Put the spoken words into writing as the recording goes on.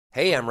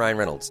Hey, I'm Ryan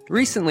Reynolds.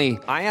 Recently,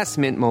 I asked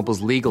Mint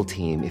Mobile's legal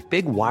team if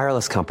big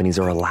wireless companies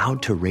are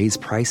allowed to raise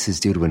prices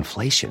due to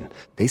inflation.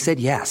 They said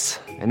yes.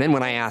 And then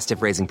when I asked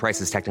if raising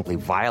prices technically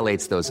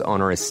violates those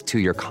onerous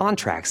two-year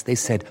contracts, they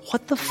said,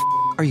 "What the f***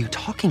 are you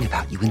talking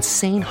about, you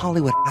insane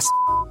Hollywood ass?"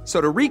 So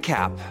to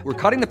recap, we're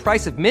cutting the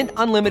price of Mint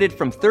Unlimited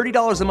from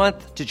 $30 a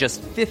month to just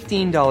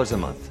 $15 a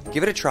month.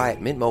 Give it a try at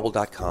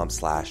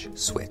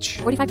mintmobile.com/switch.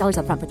 $45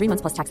 up front for 3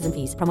 months plus taxes and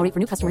fees. Promo rate for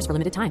new customers for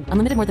limited time.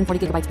 Unlimited more than 40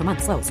 gigabytes per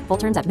month. Slows full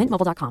terms at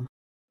mintmobile.com.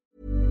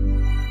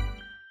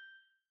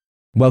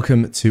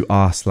 Welcome to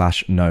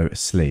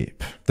r/NoSleep.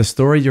 The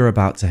story you're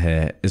about to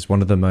hear is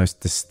one of the most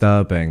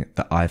disturbing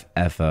that I've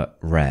ever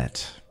read.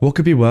 What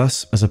could be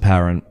worse as a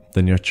parent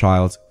than your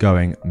child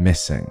going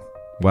missing?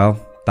 Well,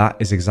 that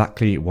is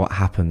exactly what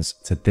happens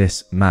to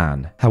this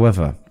man.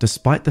 However,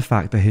 despite the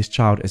fact that his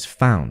child is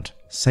found,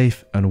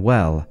 safe and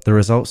well, the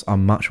results are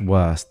much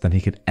worse than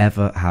he could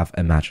ever have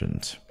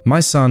imagined. My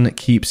son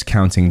keeps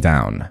counting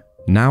down.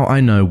 Now I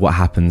know what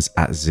happens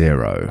at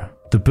 0.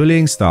 The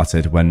bullying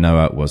started when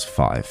Noah was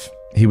 5.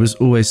 He was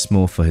always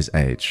small for his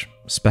age,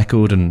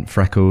 speckled and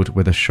freckled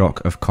with a shock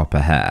of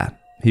copper hair.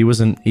 He was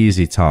an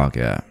easy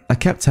target. I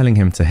kept telling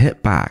him to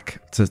hit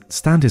back, to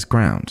stand his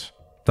ground.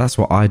 That's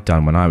what I'd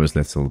done when I was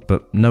little,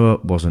 but Noah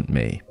wasn't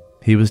me.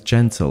 He was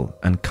gentle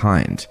and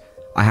kind.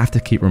 I have to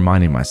keep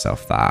reminding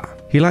myself that.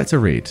 He liked to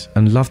read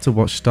and loved to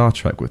watch Star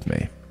Trek with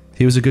me.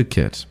 He was a good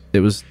kid. It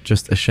was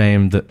just a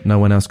shame that no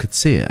one else could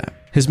see it.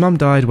 His mum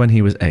died when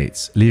he was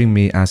 8, leaving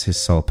me as his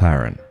sole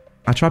parent.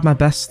 I tried my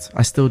best,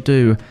 I still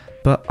do,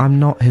 but I'm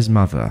not his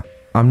mother.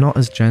 I'm not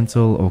as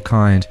gentle or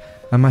kind,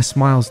 and my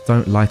smiles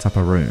don't light up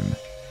a room.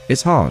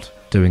 It's hard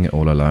doing it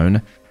all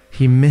alone.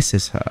 He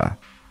misses her.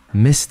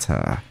 Missed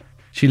her.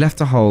 She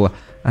left a hole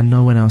and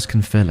no one else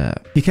can fill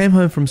it. He came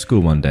home from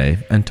school one day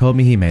and told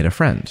me he made a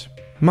friend,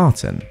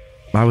 Martin.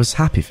 I was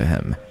happy for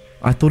him.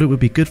 I thought it would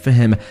be good for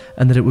him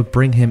and that it would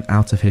bring him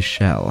out of his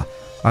shell.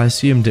 I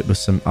assumed it was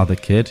some other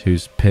kid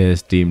whose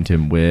peers deemed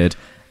him weird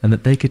and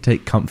that they could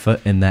take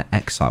comfort in their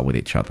exile with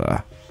each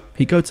other.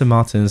 He'd go to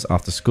Martin's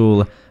after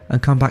school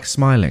and come back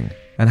smiling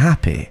and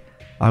happy.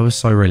 I was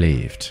so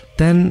relieved.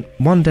 Then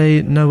one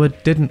day Noah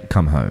didn't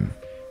come home.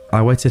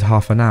 I waited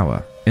half an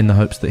hour in the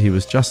hopes that he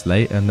was just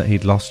late and that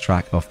he'd lost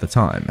track of the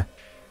time.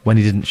 When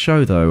he didn't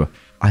show though,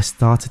 I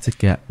started to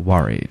get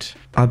worried.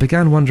 I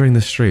began wandering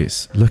the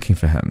streets looking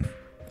for him.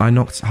 I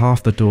knocked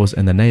half the doors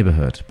in the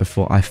neighborhood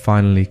before I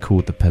finally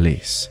called the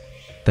police.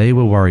 They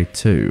were worried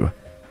too,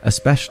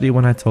 especially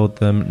when I told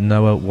them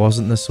Noah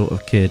wasn't the sort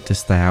of kid to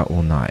stay out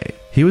all night.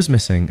 He was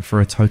missing for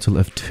a total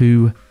of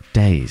 2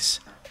 days.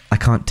 I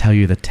can't tell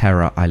you the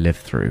terror I lived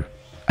through.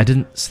 I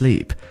didn't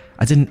sleep.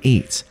 I didn't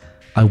eat.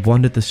 I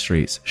wandered the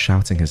streets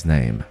shouting his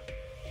name.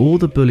 All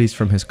the bullies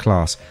from his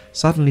class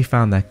suddenly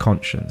found their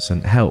conscience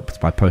and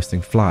helped by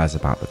posting flyers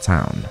about the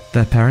town.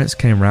 Their parents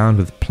came round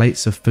with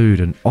plates of food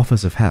and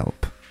offers of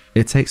help.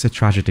 It takes a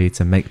tragedy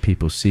to make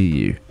people see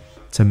you,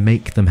 to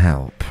make them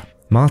help.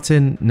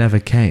 Martin never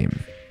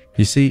came.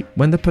 You see,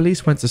 when the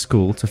police went to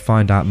school to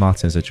find out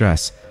Martin's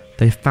address,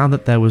 they found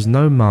that there was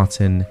no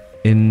Martin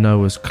in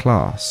Noah's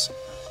class.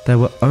 There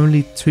were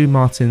only 2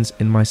 Martins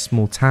in my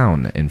small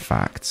town, in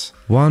fact.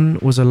 One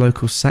was a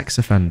local sex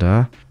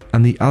offender,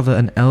 and the other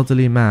an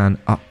elderly man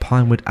up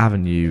Pinewood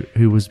Avenue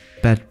who was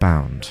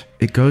bedbound.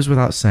 It goes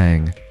without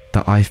saying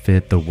that I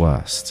feared the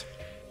worst.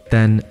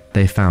 Then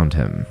they found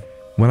him.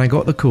 When I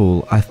got the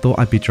call, I thought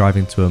I'd be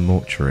driving to a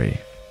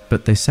mortuary,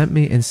 but they sent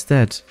me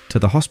instead to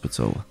the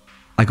hospital.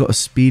 I got a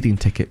speeding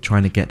ticket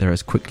trying to get there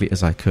as quickly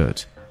as I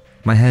could.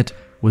 My head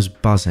was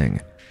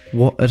buzzing.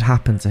 What had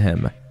happened to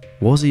him?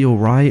 Was he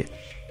alright?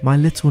 My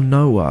little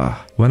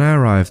Noah. When I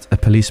arrived, a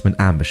policeman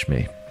ambushed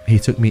me. He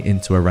took me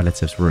into a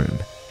relative's room.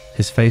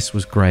 His face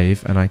was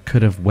grave and I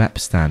could have wept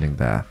standing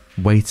there,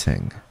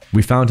 waiting.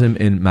 "We found him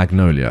in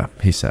Magnolia,"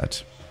 he said.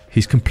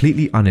 "He's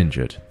completely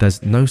uninjured.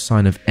 There's no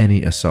sign of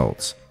any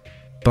assault.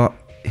 But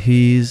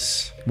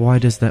he's..." Why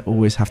does there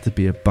always have to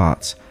be a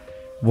but?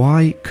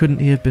 Why couldn't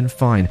he have been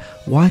fine?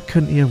 Why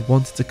couldn't he have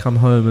wanted to come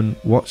home and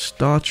watch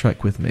Star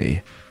Trek with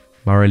me?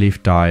 My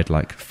relief died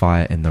like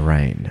fire in the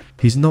rain.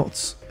 He's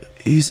not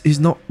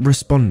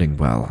responding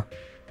well.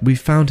 We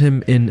found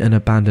him in an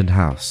abandoned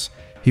house.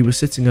 He was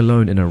sitting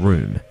alone in a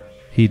room.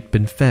 He'd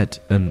been fed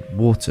and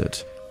watered.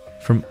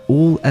 From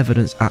all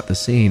evidence at the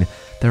scene,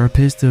 there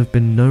appears to have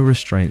been no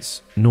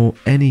restraints nor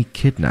any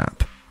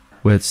kidnap.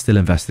 We're still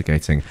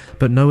investigating,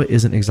 but Noah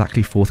isn't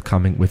exactly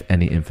forthcoming with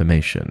any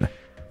information.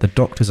 The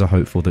doctors are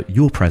hopeful that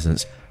your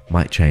presence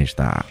might change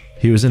that.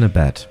 He was in a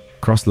bed,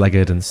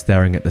 cross-legged and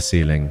staring at the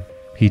ceiling.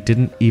 He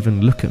didn't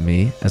even look at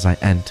me as I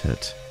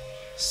entered.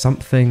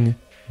 Something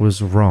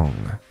was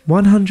wrong.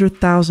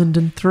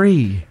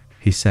 100,003,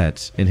 he said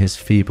in his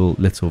feeble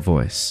little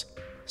voice.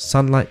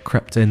 Sunlight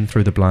crept in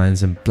through the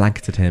blinds and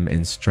blanketed him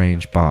in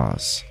strange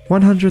bars.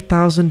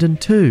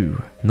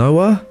 100,002.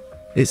 Noah?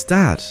 It's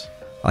Dad,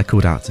 I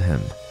called out to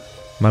him.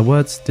 My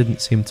words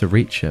didn't seem to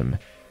reach him.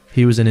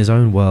 He was in his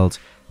own world,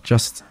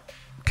 just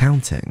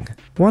counting.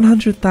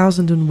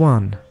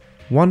 100,001.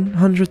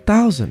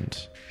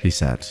 100,000, he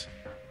said.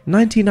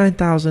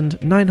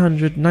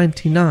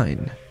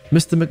 $99,999.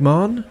 Mr.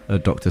 McMahon, a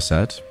doctor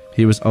said.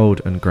 He was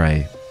old and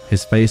grey.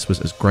 His face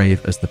was as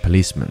grave as the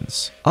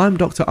policeman's. I'm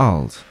Dr.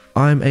 Ald.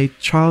 I'm a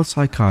child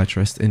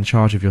psychiatrist in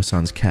charge of your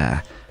son's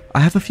care. I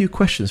have a few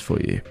questions for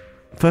you.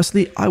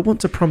 Firstly, I want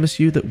to promise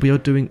you that we are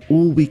doing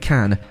all we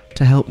can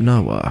to help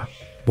Noah.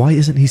 Why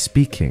isn't he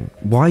speaking?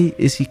 Why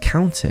is he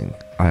counting?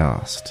 I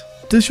asked.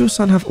 Does your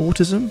son have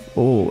autism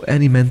or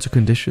any mental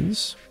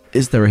conditions?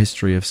 Is there a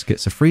history of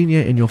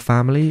schizophrenia in your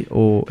family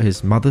or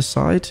his mother's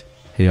side?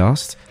 He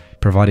asked,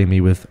 providing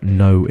me with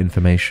no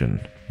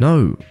information.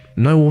 No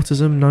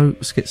autism, no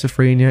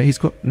schizophrenia. He's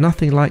got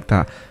nothing like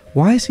that.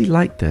 Why is he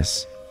like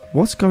this?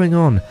 What's going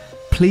on?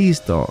 Please,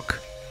 Doc.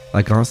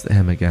 I glanced at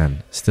him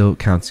again, still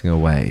counting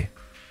away.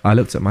 I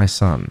looked at my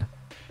son.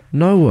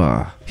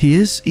 Noah. He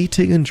is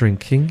eating and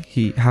drinking.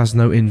 He has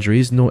no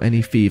injuries nor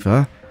any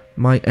fever.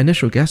 My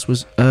initial guess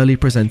was early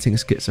presenting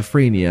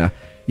schizophrenia.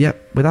 Yet,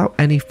 without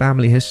any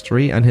family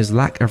history and his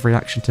lack of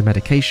reaction to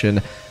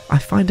medication, I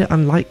find it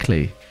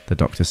unlikely, the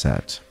doctor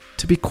said.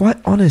 To be quite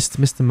honest,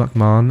 Mr.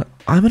 McMahon,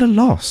 I'm at a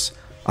loss.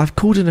 I've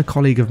called in a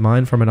colleague of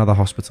mine from another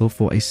hospital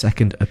for a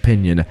second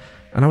opinion,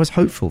 and I was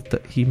hopeful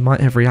that he might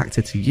have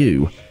reacted to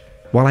you.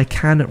 While I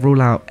can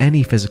rule out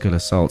any physical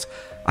assault,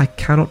 I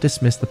cannot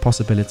dismiss the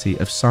possibility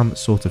of some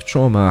sort of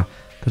trauma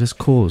that has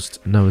caused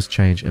Noah's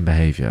change in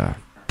behaviour.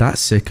 That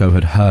sicko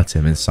had hurt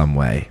him in some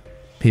way.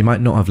 He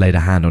might not have laid a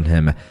hand on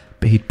him,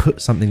 but he'd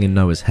put something in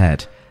Noah's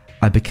head.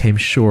 I became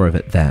sure of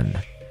it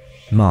then.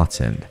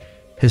 Martin.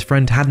 His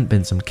friend hadn't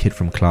been some kid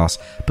from class,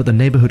 but the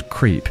neighbourhood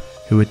creep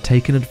who had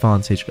taken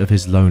advantage of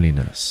his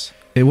loneliness.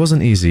 It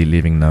wasn't easy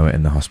leaving Noah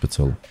in the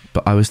hospital,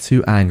 but I was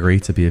too angry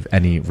to be of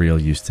any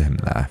real use to him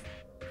there.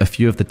 A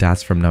few of the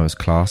dads from Noah's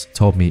class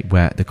told me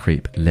where the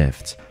creep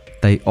lived.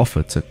 They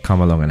offered to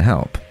come along and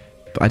help,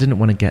 but I didn't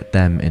want to get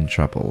them in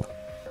trouble.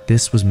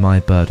 This was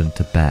my burden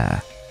to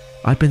bear.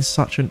 I'd been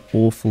such an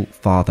awful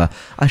father.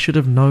 I should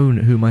have known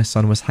who my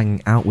son was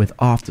hanging out with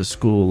after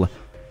school.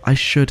 I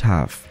should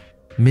have.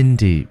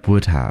 Mindy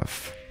would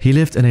have. He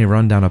lived in a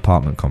rundown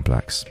apartment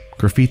complex.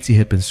 Graffiti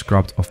had been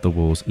scrubbed off the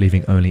walls,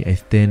 leaving only a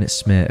thin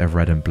smear of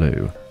red and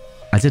blue.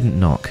 I didn't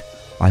knock.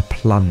 I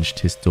plunged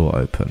his door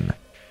open.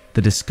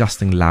 The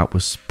disgusting lout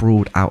was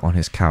sprawled out on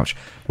his couch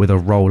with a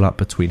roll-up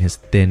between his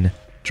thin,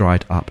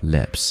 dried-up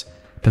lips.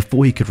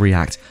 Before he could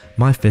react,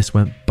 my fist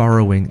went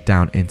burrowing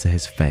down into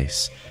his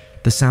face.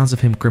 The sounds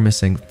of him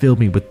grimacing filled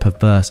me with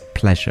perverse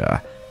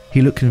pleasure.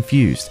 He looked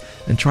confused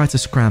and tried to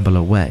scramble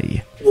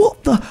away.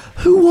 What the?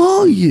 Who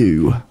are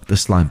you? The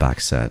slimebag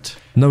said.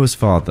 Noah's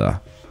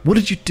father. What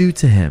did you do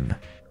to him?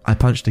 I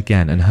punched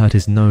again and heard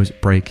his nose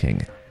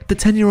breaking. The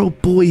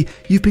 10-year-old boy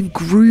you've been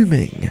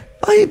grooming.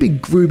 I ain't been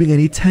grooming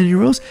any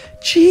 10-year-olds.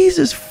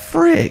 Jesus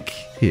frick,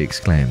 he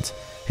exclaimed,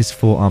 his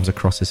forearms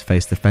across his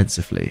face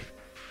defensively.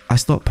 I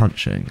stopped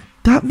punching.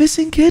 That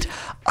missing kid?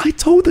 I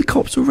told the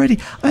cops already.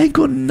 I ain't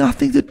got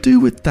nothing to do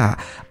with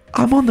that.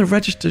 I'm on the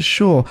register,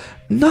 sure.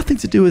 Nothing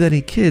to do with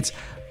any kids.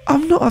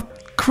 I'm not a...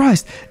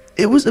 Christ,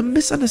 it was a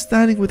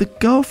misunderstanding with a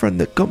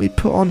girlfriend that got me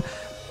put on...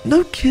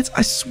 No kids,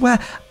 I swear.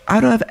 I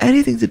don't have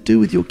anything to do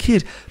with your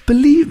kid.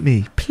 Believe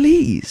me,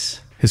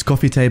 please. His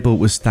coffee table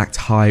was stacked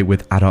high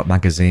with adult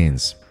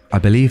magazines. I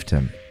believed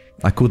him.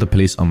 I called the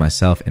police on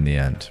myself in the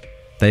end.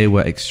 They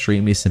were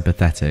extremely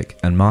sympathetic,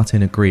 and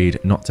Martin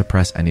agreed not to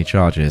press any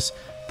charges,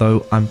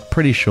 though I'm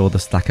pretty sure the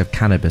stack of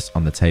cannabis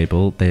on the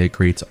table they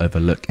agreed to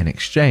overlook in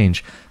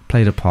exchange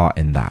played a part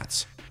in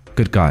that.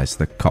 Good guys,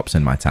 the cops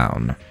in my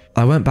town.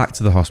 I went back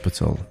to the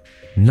hospital.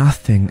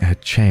 Nothing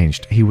had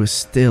changed. He was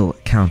still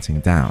counting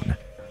down.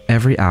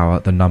 Every hour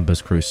the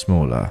numbers grew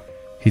smaller.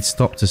 He'd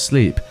stop to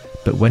sleep,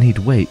 but when he'd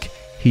wake,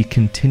 he'd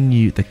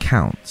continue the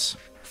counts.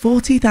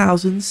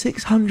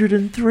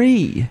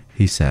 40,603,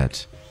 he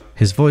said.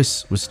 His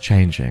voice was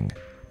changing.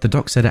 The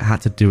doc said it had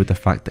to do with the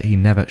fact that he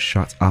never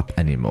shut up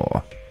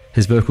anymore.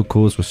 His vocal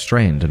cords were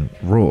strained and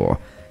raw.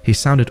 He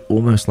sounded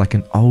almost like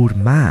an old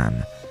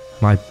man.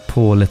 My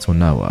poor little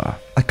Noah.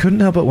 I couldn't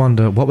help but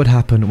wonder what would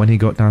happen when he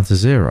got down to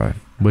zero.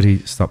 Would he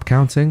stop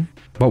counting?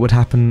 What would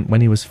happen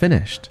when he was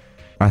finished?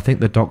 I think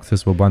the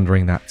doctors were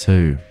wondering that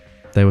too.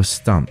 They were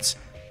stumped.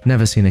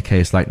 Never seen a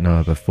case like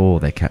Noah before,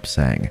 they kept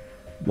saying.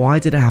 Why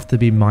did it have to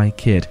be my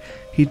kid?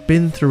 He'd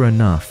been through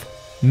enough.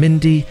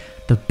 Mindy,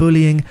 the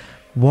bullying,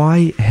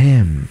 why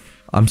him?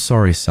 I'm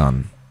sorry,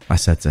 son, I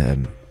said to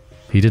him.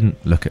 He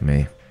didn't look at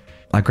me.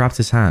 I grabbed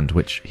his hand,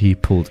 which he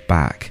pulled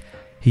back.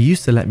 He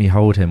used to let me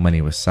hold him when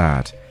he was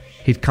sad.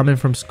 He'd come in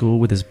from school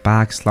with his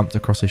bag slumped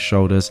across his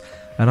shoulders,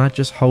 and I'd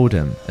just hold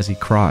him as he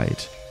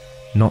cried.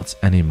 Not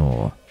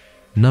anymore.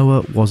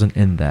 Noah wasn't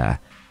in there,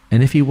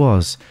 and if he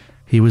was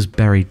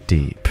buried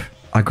deep.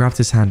 I grabbed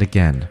his hand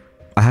again.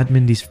 I had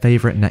Mindy's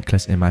favourite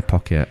necklace in my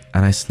pocket,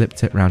 and I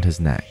slipped it round his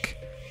neck.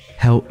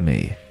 Help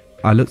me.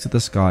 I looked at the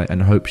sky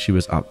and hoped she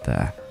was up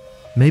there.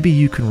 Maybe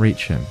you can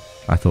reach him,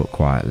 I thought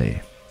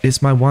quietly.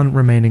 It's my one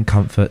remaining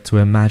comfort to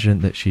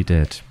imagine that she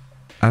did.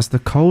 As the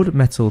cold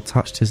metal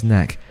touched his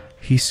neck,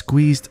 he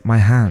squeezed my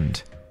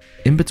hand.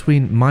 In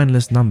between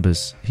mindless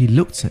numbers, he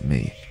looked at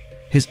me.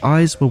 His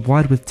eyes were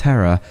wide with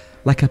terror,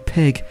 like a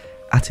pig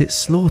at its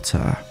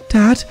slaughter.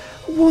 "Dad,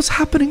 what's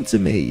happening to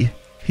me?"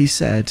 he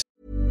said.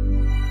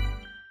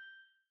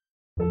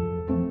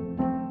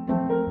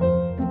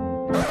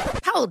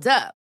 Hold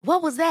up.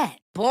 What was that?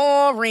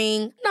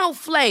 Boring. No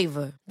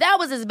flavor. That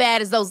was as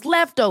bad as those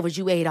leftovers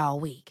you ate all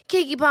week.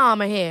 Keke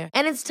Palmer here,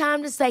 and it's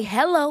time to say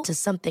hello to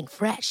something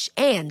fresh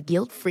and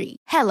guilt-free.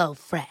 Hello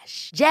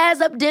Fresh. Jazz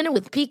up dinner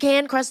with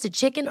pecan-crusted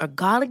chicken or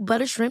garlic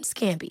butter shrimp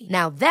scampi.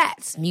 Now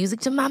that's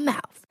music to my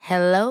mouth.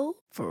 Hello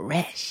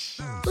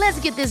Fresh. Let's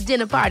get this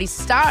dinner party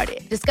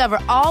started. Discover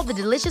all the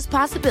delicious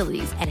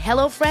possibilities at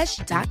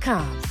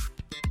hellofresh.com.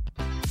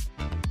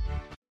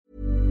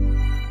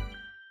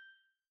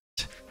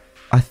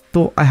 I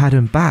thought I had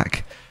him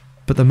back,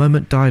 but the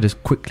moment died as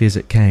quickly as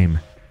it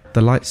came.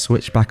 The light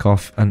switched back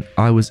off and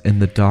I was in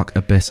the dark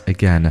abyss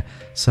again,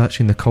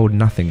 searching the cold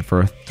nothing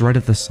for a thread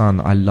of the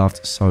sun I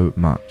loved so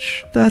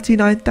much.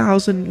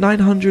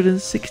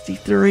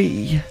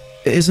 39,963.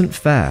 It isn't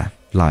fair,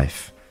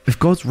 life. If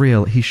God's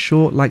real, he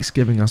sure likes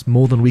giving us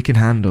more than we can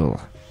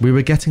handle. We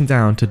were getting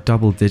down to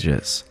double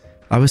digits.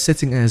 I was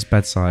sitting at his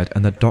bedside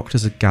and the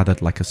doctors had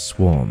gathered like a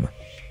swarm.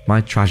 My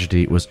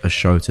tragedy was a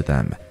show to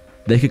them.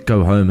 They could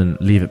go home and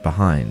leave it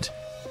behind.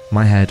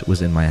 My head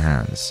was in my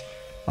hands.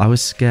 I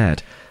was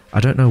scared.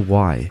 I don't know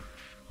why.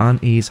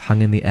 Unease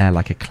hung in the air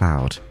like a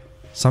cloud.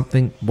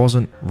 Something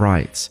wasn't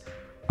right.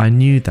 I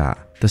knew that.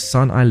 The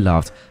son I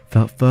loved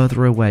felt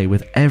further away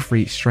with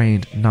every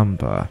strained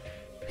number.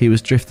 He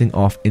was drifting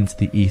off into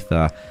the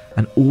ether,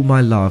 and all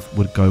my love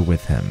would go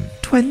with him.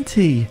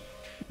 20,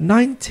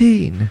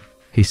 19,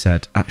 he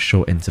said at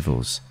short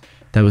intervals.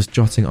 There was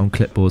jotting on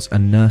clipboards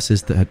and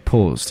nurses that had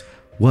paused,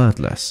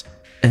 wordless.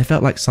 It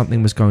felt like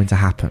something was going to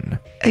happen.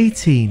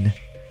 18,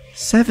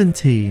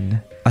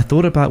 17. I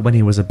thought about when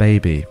he was a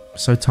baby,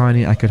 so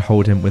tiny I could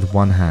hold him with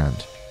one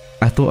hand.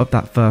 I thought of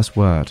that first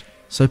word,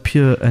 so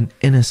pure and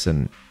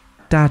innocent.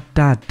 Dad,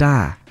 dad,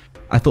 da.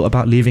 I thought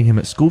about leaving him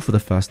at school for the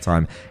first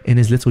time, in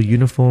his little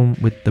uniform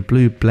with the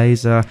blue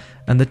blazer,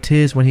 and the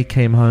tears when he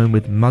came home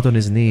with mud on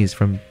his knees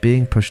from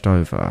being pushed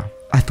over.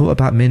 I thought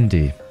about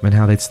Mindy, and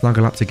how they'd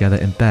snuggle up together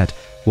in bed,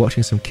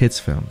 watching some kids'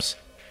 films.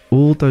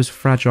 All those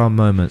fragile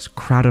moments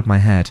crowded my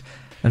head,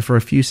 and for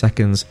a few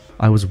seconds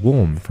I was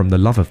warm from the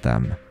love of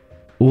them.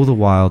 All the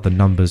while the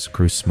numbers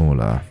grew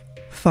smaller.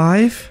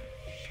 5,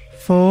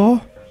 4,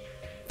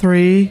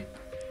 3,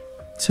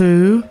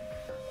 2.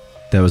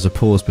 There was a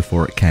pause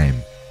before it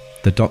came.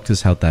 The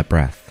doctors held their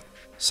breath.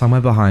 Somewhere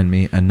behind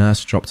me a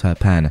nurse dropped her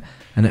pen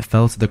and it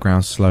fell to the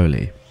ground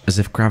slowly, as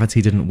if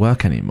gravity didn't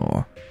work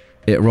anymore.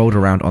 It rolled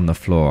around on the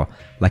floor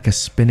like a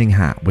spinning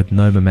hat with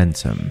no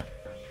momentum.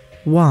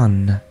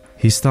 1.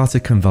 He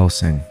started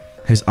convulsing.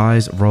 His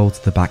eyes rolled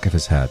to the back of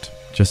his head,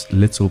 just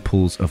little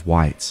pools of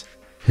white.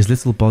 His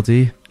little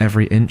body,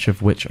 every inch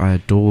of which I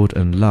adored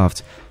and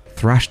loved,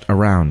 thrashed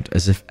around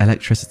as if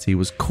electricity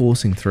was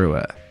coursing through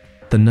it.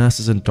 The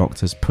nurses and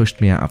doctors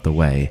pushed me out of the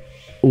way.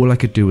 All I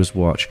could do was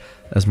watch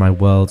as my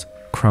world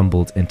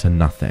crumbled into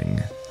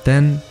nothing.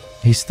 Then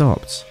he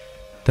stopped.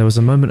 There was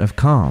a moment of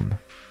calm.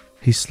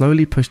 He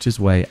slowly pushed his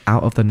way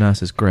out of the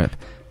nurse's grip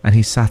and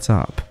he sat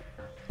up.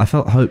 I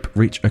felt hope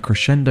reach a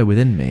crescendo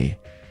within me.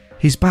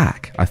 He's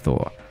back, I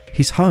thought.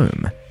 He's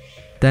home.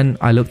 Then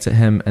I looked at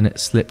him and it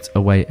slipped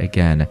away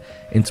again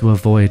into a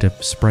void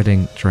of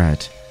spreading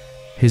dread.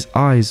 His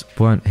eyes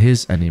weren't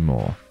his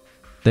anymore.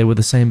 They were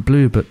the same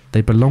blue, but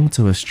they belonged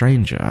to a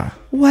stranger.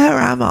 "Where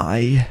am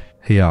I?"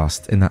 he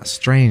asked in that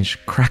strange,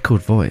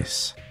 crackled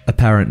voice. A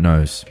parent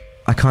knows.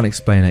 I can't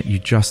explain it, you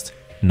just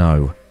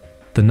know.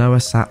 The Noah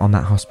sat on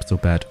that hospital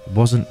bed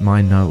wasn't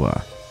my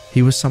Noah.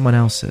 He was someone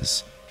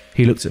else's.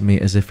 He looked at me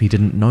as if he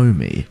didn't know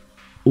me.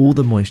 All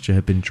the moisture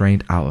had been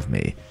drained out of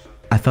me.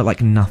 I felt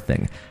like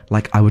nothing,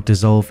 like I would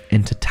dissolve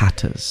into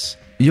tatters.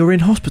 "You're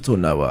in hospital,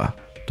 Noah,"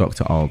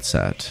 Dr. Ald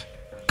said.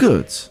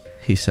 "Good,"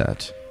 he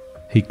said.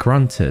 He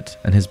grunted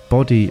and his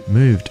body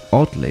moved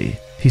oddly.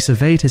 He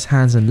surveyed his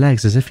hands and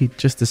legs as if he'd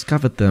just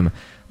discovered them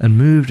and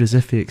moved as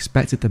if he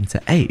expected them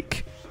to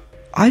ache.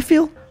 "I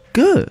feel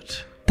good."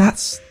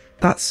 That's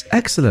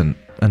excellent,"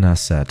 a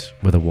nurse said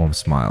with a warm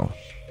smile.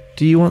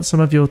 "Do you want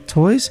some of your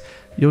toys?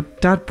 Your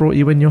dad brought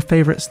you in your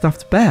favourite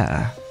stuffed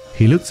bear."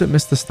 He looked at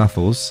Mr.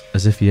 Snuffles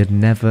as if he had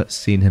never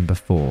seen him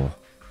before.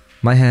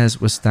 My hairs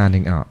were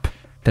standing up.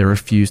 They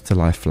refused to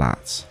lie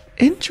flat.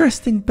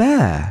 "Interesting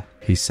bear,"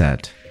 he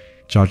said,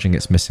 judging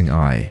its missing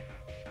eye.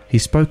 He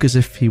spoke as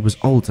if he was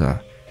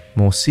older,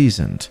 more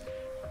seasoned.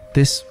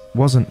 This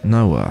wasn't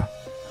Noah.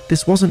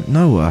 This wasn't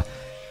Noah.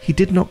 He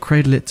did not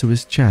cradle it to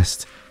his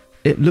chest.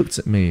 It looked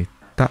at me,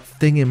 that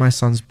thing in my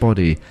son's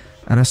body,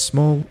 and a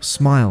small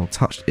smile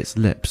touched its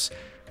lips,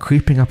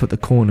 creeping up at the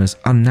corners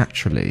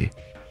unnaturally.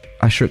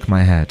 I shook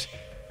my head.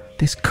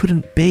 This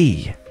couldn't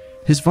be.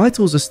 "His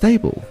vitals are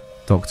stable,"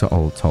 Dr.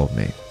 Old told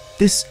me.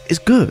 "This is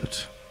good."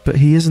 "But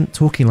he isn't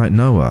talking like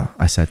Noah,"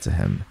 I said to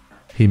him.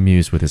 He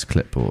mused with his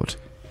clipboard.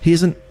 "He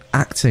isn't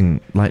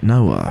acting like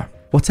Noah.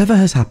 Whatever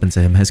has happened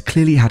to him has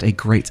clearly had a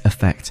great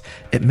effect.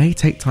 It may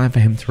take time for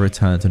him to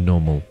return to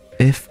normal,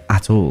 if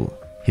at all,"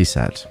 he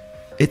said.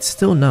 "It's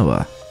still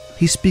Noah.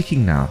 He's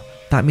speaking now,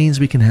 That means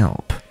we can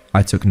help.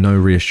 I took no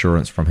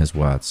reassurance from his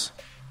words.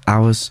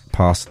 Hours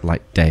passed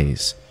like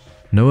days.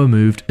 Noah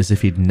moved as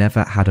if he'd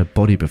never had a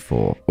body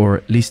before, or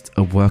at least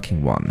a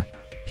working one.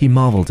 He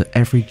marveled at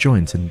every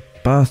joint and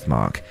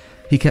birthmark.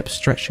 He kept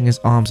stretching his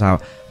arms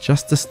out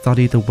just to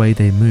study the way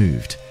they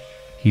moved.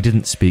 He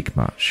didn't speak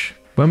much.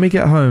 When we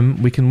get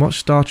home, we can watch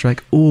Star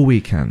Trek all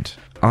weekend.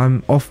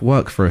 I'm off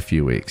work for a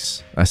few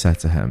weeks, I said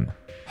to him,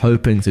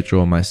 hoping to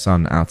draw my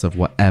son out of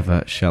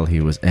whatever shell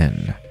he was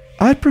in.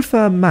 I'd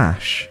prefer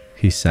MASH,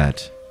 he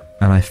said,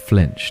 and I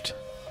flinched.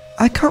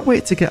 I can't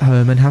wait to get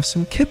home and have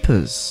some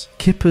kippers.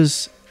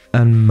 Kippers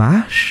and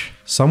MASH?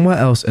 Somewhere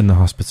else in the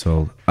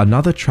hospital,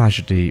 another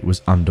tragedy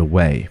was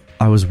underway.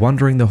 I was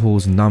wandering the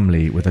halls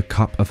numbly with a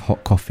cup of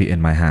hot coffee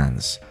in my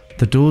hands.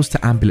 The doors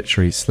to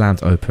ambulatory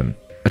slammed open.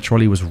 A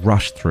trolley was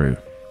rushed through,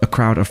 a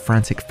crowd of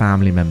frantic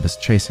family members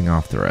chasing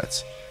after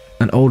it.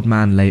 An old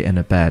man lay in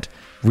a bed,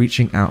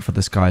 reaching out for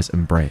this guy's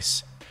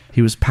embrace.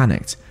 He was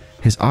panicked.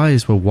 His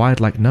eyes were wide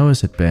like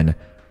Noah's had been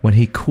when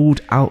he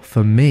called out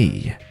for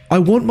me. I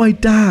want my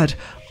dad!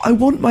 I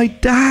want my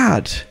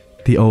dad!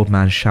 The old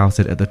man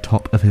shouted at the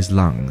top of his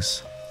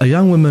lungs. A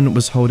young woman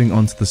was holding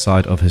onto the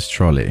side of his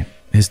trolley.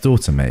 His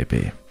daughter,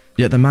 maybe.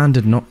 Yet the man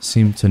did not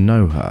seem to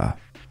know her.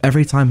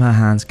 Every time her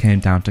hands came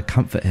down to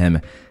comfort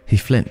him, he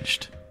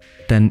flinched.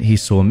 Then he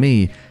saw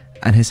me,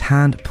 and his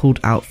hand pulled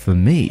out for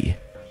me.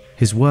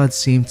 His words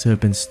seemed to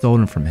have been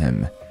stolen from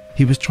him.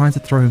 He was trying to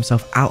throw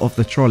himself out of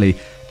the trolley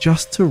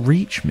just to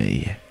reach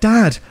me.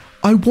 Dad!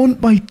 I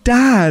want my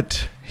dad!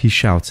 He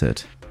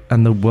shouted,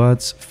 and the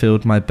words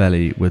filled my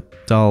belly with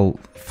dull,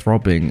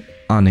 throbbing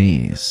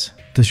unease.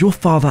 Does your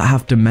father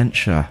have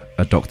dementia?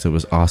 A doctor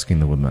was asking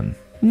the woman.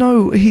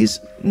 He's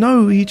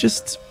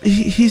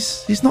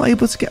not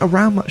able to get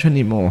around much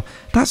anymore.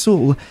 That's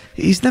all.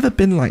 He's never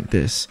been like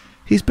this.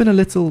 He's been a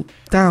little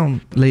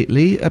down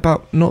lately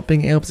about not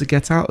being able to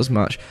get out as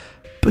much,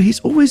 but he's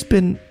always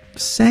been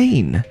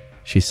sane,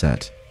 she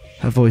said,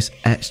 her voice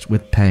etched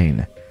with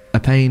pain, a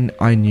pain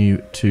I knew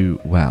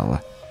too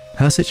well.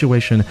 Her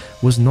situation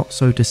was not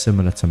so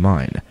dissimilar to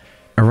mine.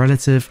 A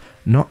relative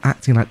not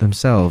acting like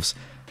themselves,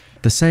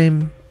 the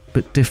same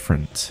but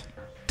different.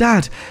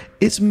 Dad,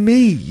 it's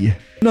me!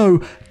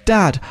 No,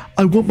 Dad,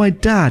 I want my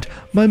dad,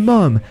 my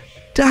mum,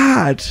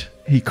 Dad!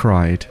 He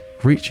cried,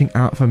 reaching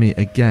out for me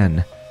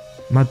again.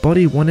 My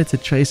body wanted to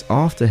chase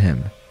after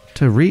him,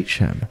 to reach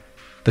him.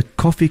 The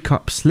coffee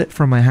cup slipped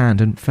from my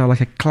hand and fell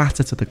like a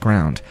clatter to the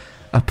ground.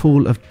 A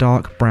pool of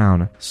dark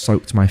brown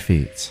soaked my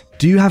feet.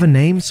 Do you have a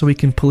name so we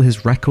can pull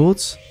his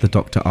records? The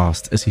doctor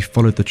asked as he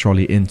followed the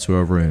trolley into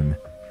a room.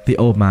 The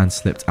old man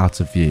slipped out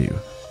of view.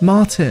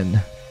 Martin,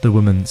 the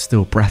woman,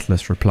 still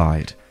breathless,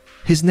 replied.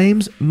 His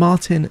name's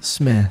Martin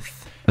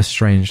Smith. A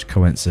strange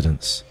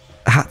coincidence.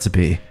 It had to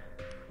be.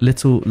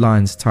 Little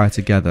lines tied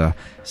together,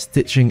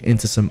 stitching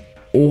into some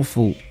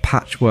awful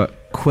patchwork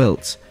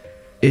quilt.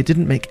 It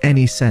didn't make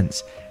any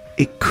sense.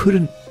 It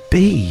couldn't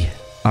be.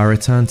 I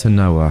returned to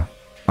Noah.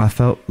 I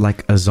felt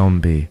like a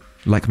zombie,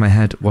 like my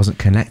head wasn't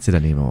connected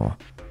anymore.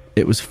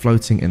 It was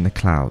floating in the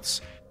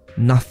clouds.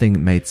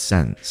 Nothing made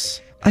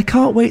sense. I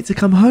can't wait to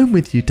come home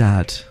with you,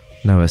 Dad,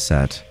 Noah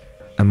said,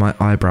 and my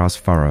eyebrows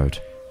furrowed.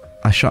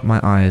 I shut my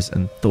eyes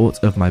and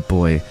thought of my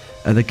boy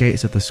at the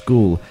gates of the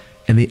school,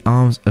 in the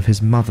arms of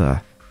his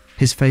mother.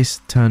 His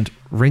face turned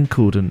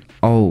wrinkled and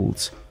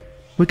old.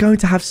 We're going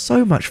to have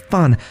so much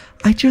fun.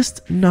 I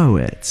just know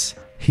it.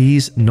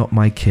 He's not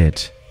my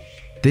kid.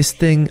 This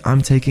thing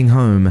I'm taking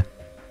home,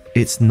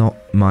 it's not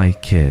my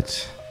kid.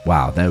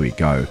 Wow, there we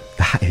go.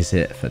 That is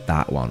it for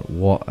that one.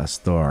 What a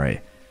story.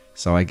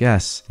 So I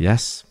guess,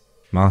 yes,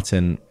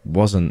 Martin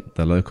wasn't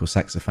the local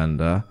sex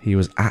offender. He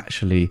was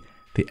actually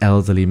the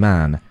elderly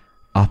man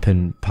up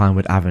in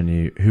Pinewood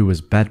Avenue who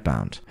was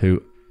bedbound,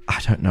 who,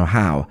 I don't know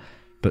how,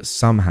 but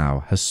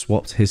somehow has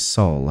swapped his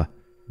soul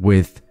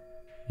with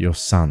your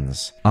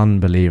son's.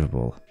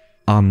 Unbelievable.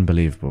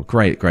 Unbelievable.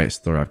 Great, great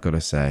story, I've got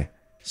to say.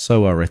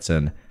 So well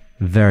written.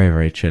 Very,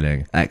 very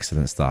chilling.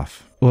 Excellent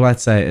stuff. All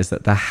I'd say is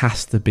that there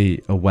has to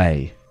be a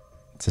way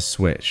to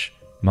switch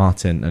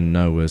Martin and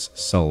Noah's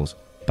souls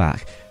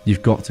back.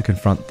 You've got to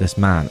confront this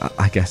man.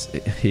 I guess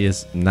he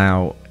is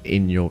now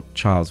in your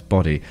child's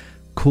body.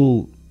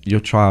 Call your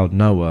child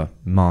Noah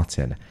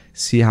Martin.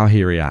 See how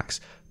he reacts.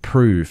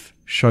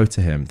 Show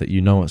to him that you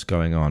know what's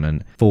going on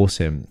and force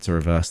him to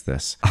reverse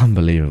this.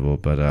 Unbelievable,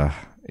 but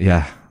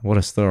yeah, what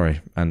a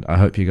story. And I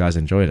hope you guys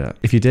enjoyed it.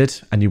 If you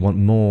did and you want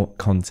more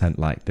content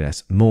like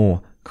this,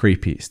 more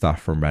creepy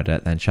stuff from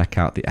Reddit, then check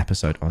out the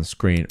episode on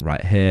screen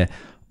right here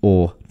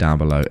or down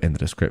below in the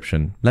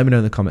description. Let me know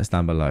in the comments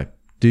down below.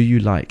 Do you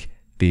like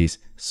these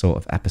sort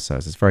of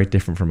episodes? It's very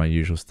different from my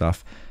usual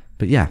stuff.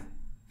 But yeah,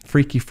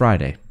 Freaky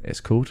Friday,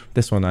 it's called.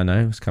 This one I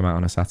know has come out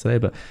on a Saturday,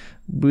 but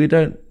we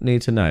don't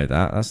need to know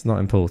that. That's not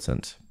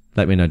important.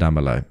 Let me know down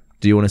below.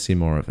 Do you want to see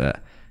more of it?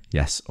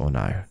 Yes or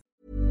no?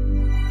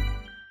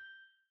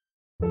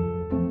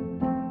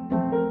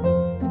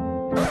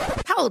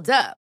 Hold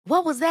up.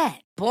 What was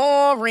that?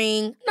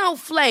 Boring. No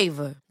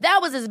flavor. That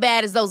was as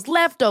bad as those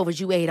leftovers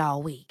you ate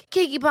all week.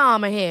 Keke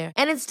Palmer here,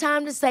 and it's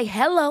time to say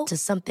hello to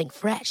something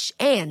fresh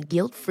and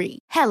guilt-free.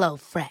 Hello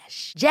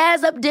Fresh.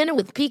 Jazz up dinner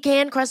with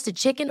pecan-crusted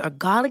chicken or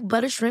garlic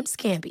butter shrimp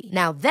scampi.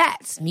 Now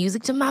that's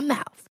music to my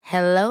mouth.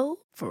 Hello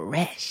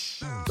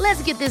Fresh.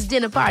 Let's get this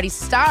dinner party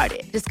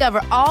started.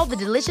 Discover all the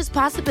delicious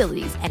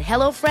possibilities at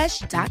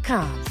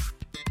hellofresh.com.